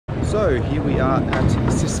So here we are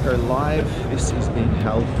at Cisco Live. This is being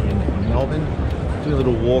held in Melbourne. Doing a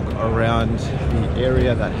little walk around the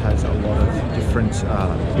area that has a lot of different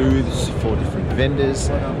booths for different vendors.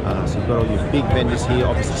 So you've got all your big vendors here.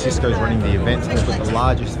 Obviously Cisco's running the event. They've got the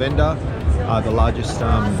largest vendor, the largest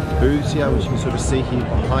booths here, which you can sort of see here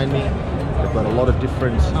behind me. They've got a lot of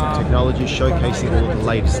different technologies showcasing all of the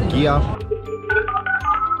latest gear.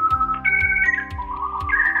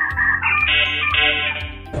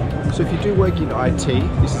 So if you do work in IT,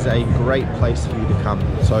 this is a great place for you to come.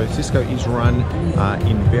 So Cisco is run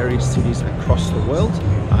in various cities across the world.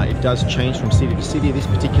 It does change from city to city. This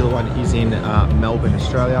particular one is in Melbourne,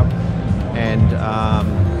 Australia. And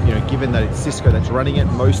you know, given that it's Cisco that's running it,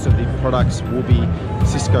 most of the products will be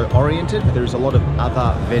Cisco oriented, but there's a lot of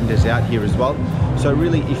other vendors out here as well. So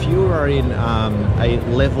really, if you are in a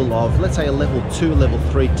level of, let's say a level 2, level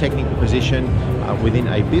 3 technical position within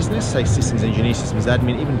a business, say systems engineer, systems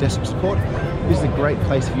admin, even desktop support, this is a great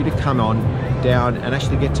place for you to come on down and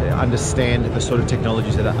actually get to understand the sort of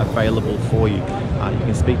technologies that are available for you. You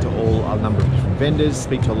can speak to a number of different vendors,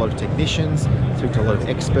 speak to a lot of technicians, speak to a lot of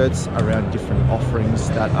experts around different offerings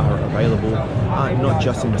that are available, not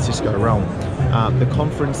just in the Cisco realm. The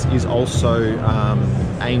conference is also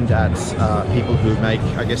aimed at people who make,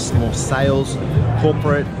 I guess, more sales,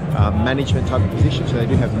 corporate, management type of positions. So they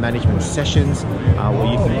do have management sessions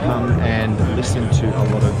where you can come and listen to a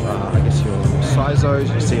lot of, I guess, your CISOs,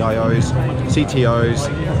 your CIOs, CTOs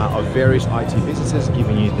of various IT businesses,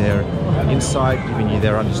 giving you their insight, giving you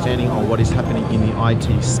their understanding on what is happening in the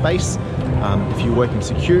IT space. If you work in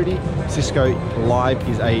security, Cisco Live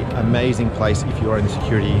is an amazing place if you are in the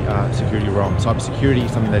security realm. Cybersecurity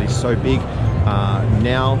is something that is so big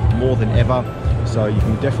now more than ever. So you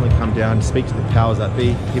can definitely come down and speak to the powers that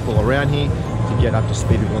be, people around here, to get up to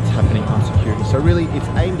speed with what's happening on security. So really, it's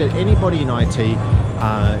aimed at anybody in IT,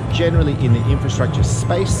 generally in the infrastructure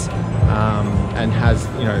space, and has,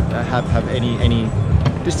 you know, have any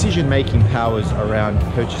decision-making powers around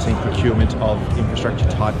purchasing, procurement of infrastructure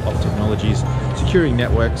type of technologies, securing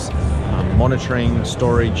networks, monitoring,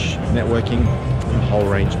 storage, networking, and a whole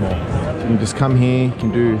range more. You can just come here, you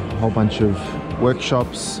can do a whole bunch of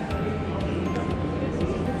workshops,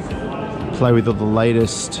 play with all the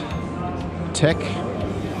latest tech,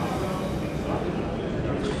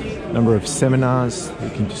 number of seminars you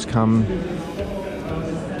can just come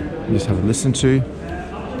and just have a listen to.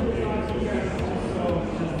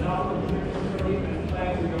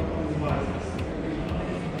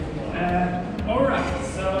 Alright,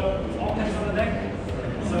 so all hands on the deck,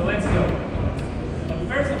 so let's go. But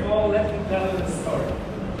first of all, let me tell you the story.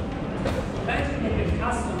 Imagine if a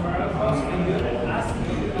customer comes to you and asks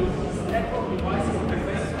you if his network device's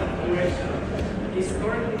interface configuration is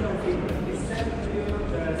currently configured. He sent to you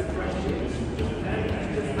the spreadsheet and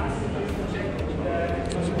just asks you to check the...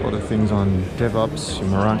 There's a lot of things on DevOps, your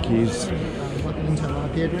Meraki's. Login into an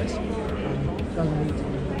IP address.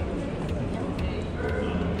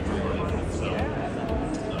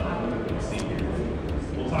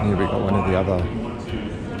 Here we got one of the other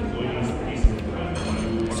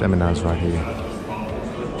seminars right here.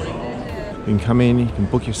 You can come in, you can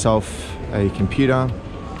book yourself a computer,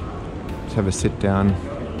 just have a sit down,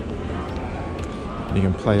 you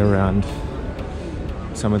can play around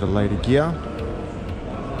some of the later gear.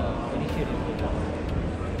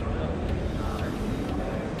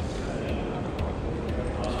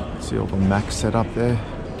 See all the Macs set up there,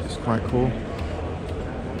 which is quite cool.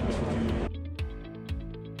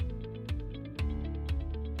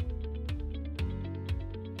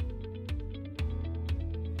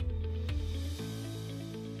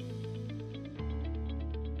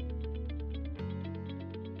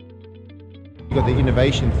 You've got the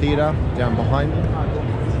Innovation Theatre down behind me.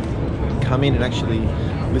 Come in and actually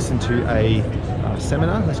listen to a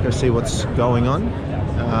seminar. Let's go see what's going on.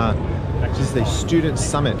 This is the Student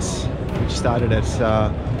Summit, which started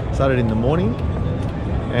in the morning,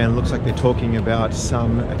 and looks like they're talking about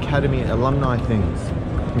some academy alumni things.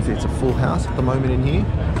 You can see it's a full house at the moment in here.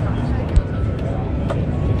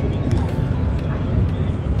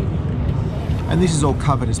 And this is all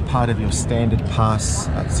covered as part of your standard pass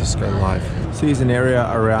at Cisco Live. So here's an area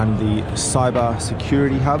around the cyber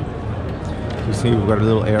security hub. You see we've got a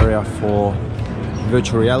little area for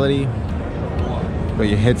virtual reality. You've got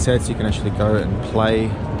your headsets, you can actually go and play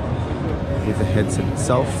with the headset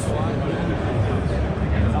itself.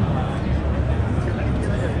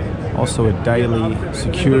 Also a daily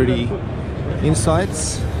security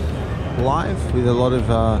insights live with a lot of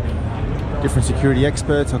different security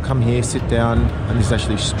experts. I'll come here, sit down, and this is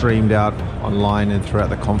actually streamed out online and throughout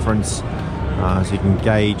the conference. so you can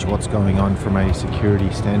gauge what's going on from a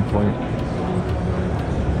security standpoint.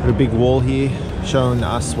 Got a big wall here showing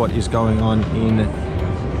us what is going on in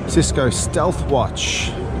Cisco Stealth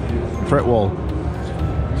Watch threat wall.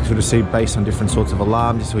 You sort of see based on different sorts of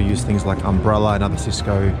alarms. This will use things like Umbrella and other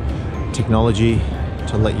Cisco technology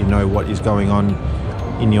to let you know what is going on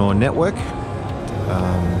in your network.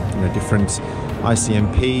 Different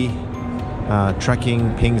ICMP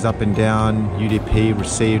tracking, pings up and down, UDP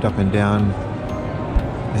received up and down.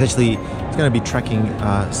 Essentially, it's going to be tracking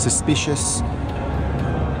suspicious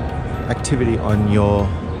activity on your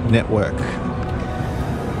network.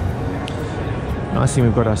 Nice thing,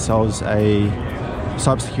 we've got ourselves a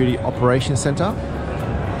cybersecurity operations center,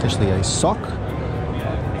 essentially a SOC.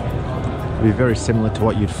 It'll be very similar to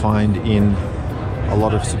what you'd find in a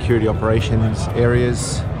lot of security operations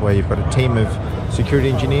areas, where you've got a team of security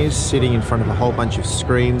engineers sitting in front of a whole bunch of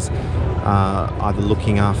screens, either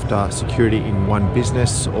looking after security in one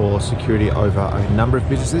business or security over a number of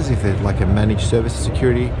businesses, if they're like a managed service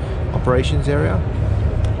security operations area.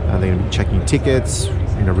 They're going to be checking tickets,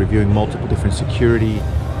 reviewing multiple different security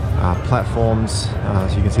platforms.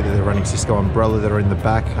 So you can see that they're running Cisco Umbrella that are in the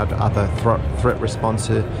back, other threat response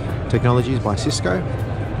technologies by Cisco,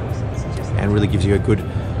 and really gives you a good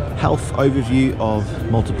health overview of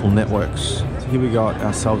multiple networks. So here we got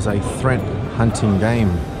ourselves a threat hunting game.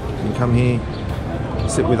 You can come here,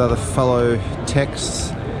 sit with other fellow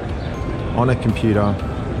techs on a computer,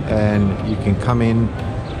 and you can come in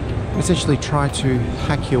and essentially try to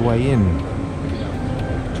hack your way in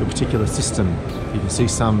to a particular system. You can see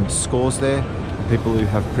some scores there, people who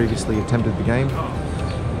have previously attempted the game.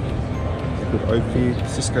 Good overview,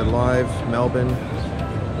 Cisco Live, Melbourne,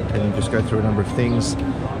 and you just go through a number of things.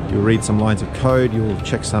 You'll read some lines of code, you'll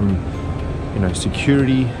check some,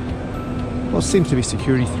 security, well, seems to be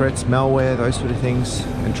security threats, malware, those sort of things,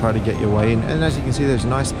 and try to get your way in. And as you can see, there's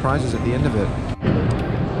nice prizes at the end of it.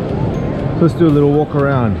 So let's do a little walk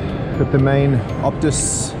around. Got the main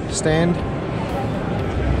Optus stand.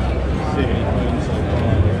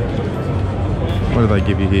 What do they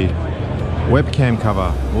give you here? Webcam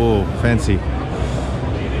cover. Oh, fancy.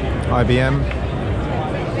 IBM.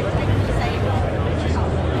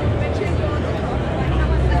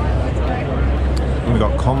 And we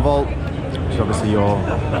got Commvault, which is obviously your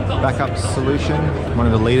backup solution. One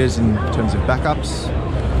of the leaders in terms of backups.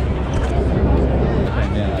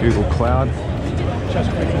 Google Cloud.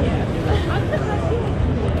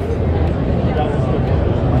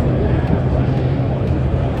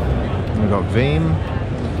 We've got Veeam,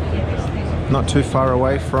 not too far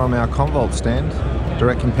away from our Commvault stand,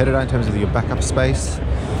 direct competitor in terms of your backup space.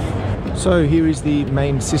 So here is the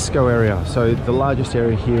main Cisco area, so the largest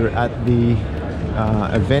area here at the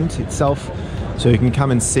event itself. So you can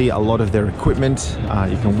come and see a lot of their equipment,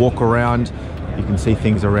 you can walk around, you can see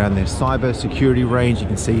things around their cyber security range, you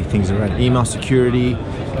can see things around email security.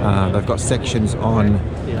 They've got sections on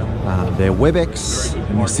their WebEx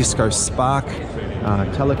and their Cisco Spark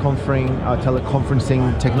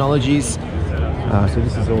teleconferencing technologies. So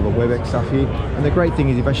this is all the WebEx stuff here. And the great thing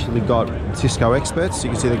is you've actually got Cisco experts.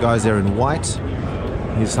 You can see the guys there in white.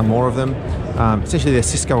 Here's some more of them. Essentially they're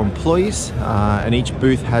Cisco employees, and each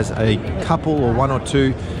booth has a couple or one or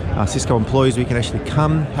two Cisco employees we can actually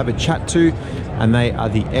come have a chat to, and they are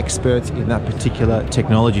the experts in that particular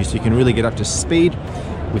technology. So you can really get up to speed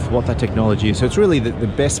with what that technology is. So it's really the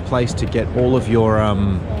best place to get all of your,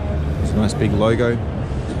 it's a nice big logo,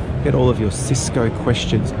 get all of your Cisco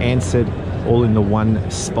questions answered all in the one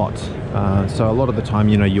spot. So a lot of the time,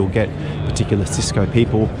 you'll get particular Cisco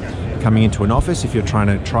people coming into an office if you're trying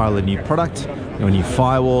to trial a new product, a new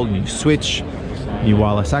firewall, new switch, new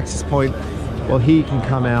wireless access point. Well, here you can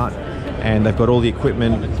come out and they've got all the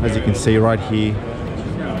equipment, as you can see right here.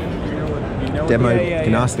 Demo, you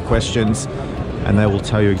can ask the questions and they will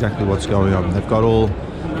tell you exactly what's going on. They've got all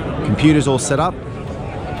computers all set up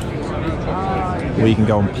where you can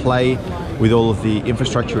go and play with all of the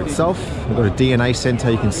infrastructure itself. We've got a DNA center,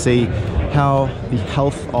 you can see how the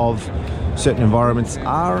health of certain environments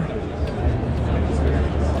are.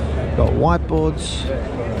 Got whiteboards,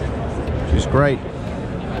 which is great.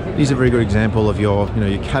 These are a very good example of your,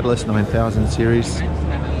 your Catalyst 9000 series.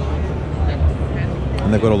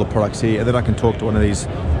 And they've got all the products here. And then I can talk to one of these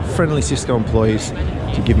friendly Cisco employees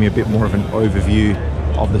to give me a bit more of an overview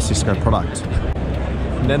of the Cisco product.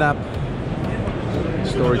 NetApp,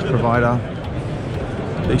 storage provider,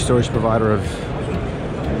 the storage provider of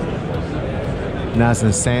NAS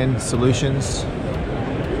and SAN solutions.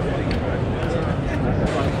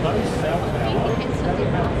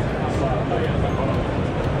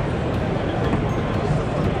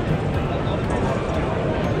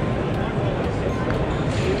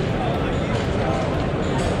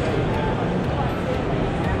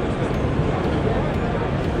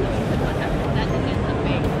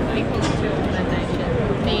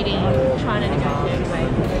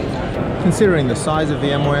 Considering the size of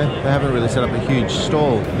VMware, they haven't really set up a huge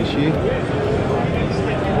stall this year.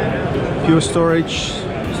 Pure storage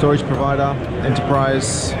provider,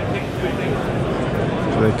 enterprise.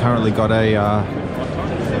 So they've currently got a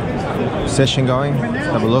session going. Let's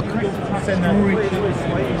have a look.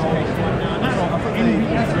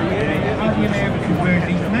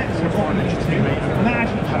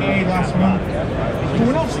 Last month. But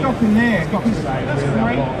we're not stopping there. That's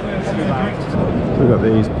great. We've got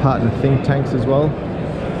these partner think tanks as well.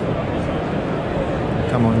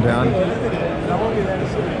 Come on down.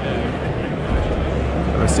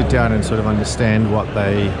 I'll sit down and sort of understand what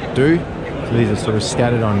they do. So these are sort of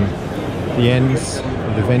scattered on the ends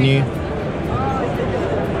of the venue.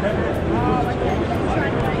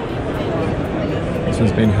 This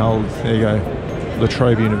one's been held, there you go, La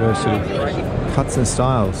Trobe University. Cuts and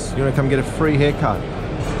styles. You want to come get a free haircut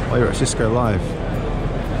while you're at Cisco Live.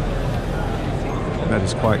 That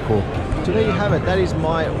is quite cool. So there you have it. That is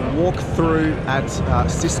my walkthrough at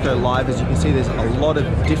Cisco Live. As you can see, there's a lot of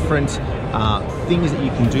different things that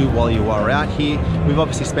you can do while you are out here. We've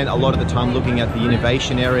obviously spent a lot of the time looking at the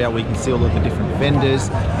innovation area where you can see all of the different vendors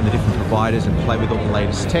and the different providers and play with all the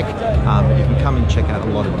latest tech. You can come and check out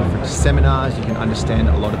a lot of different seminars. You can understand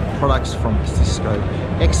a lot of the products from Cisco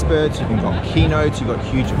experts. You can go on keynotes. You've got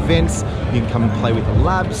huge events. You can come and play with the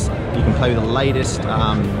labs. You can play with the latest,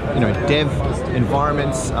 dev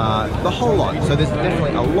environments, the whole lot. So there's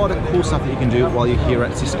definitely a lot of cool stuff that you can do while you're here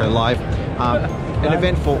at Cisco Live. An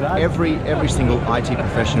event for every single IT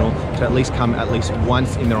professional to at least come at least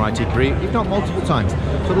once in their IT career, if not multiple times.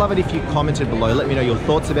 So I'd love it if you commented below, let me know your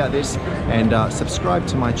thoughts about this, and subscribe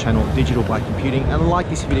to my channel, Digital by Computing, and like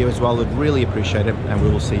this video as well. I'd really appreciate it, and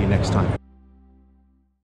we will see you next time.